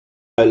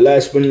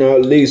Last but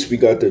not least, we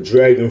got the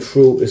dragon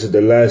fruit. This is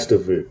the last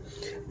of it.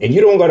 And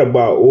you don't gotta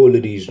buy all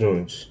of these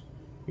joints.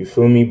 You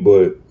feel me?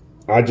 But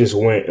I just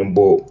went and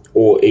bought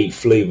all 8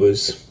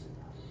 flavors.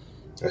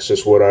 That's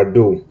just what I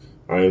do.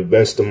 I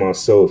invest in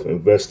myself,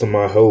 invest in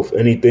my health.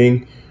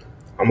 Anything,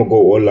 I'm gonna go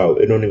all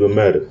out. It don't even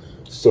matter.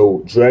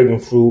 So dragon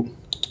fruit.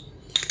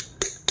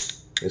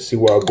 Let's see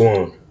where I go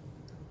on.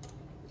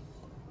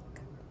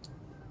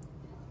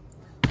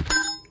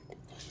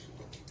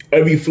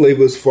 Every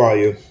flavor is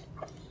fire.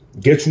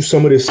 Get you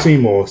some of the sea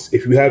moss.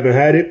 If you haven't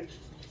had it,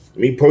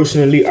 me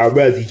personally, I'd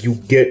rather you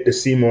get the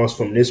sea moss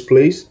from this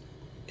place,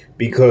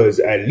 because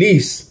at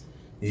least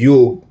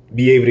you'll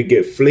be able to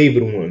get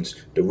flavored ones.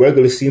 The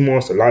regular sea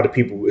moss, a lot of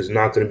people is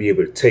not going to be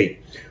able to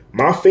take.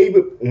 My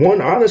favorite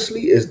one,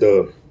 honestly, is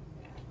the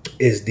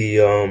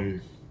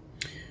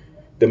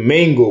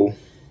mango.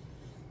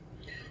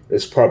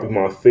 It's probably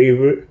my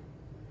favorite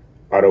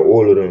out of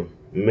all of them.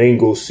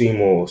 Mango sea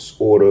moss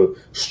or the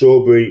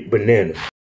strawberry banana.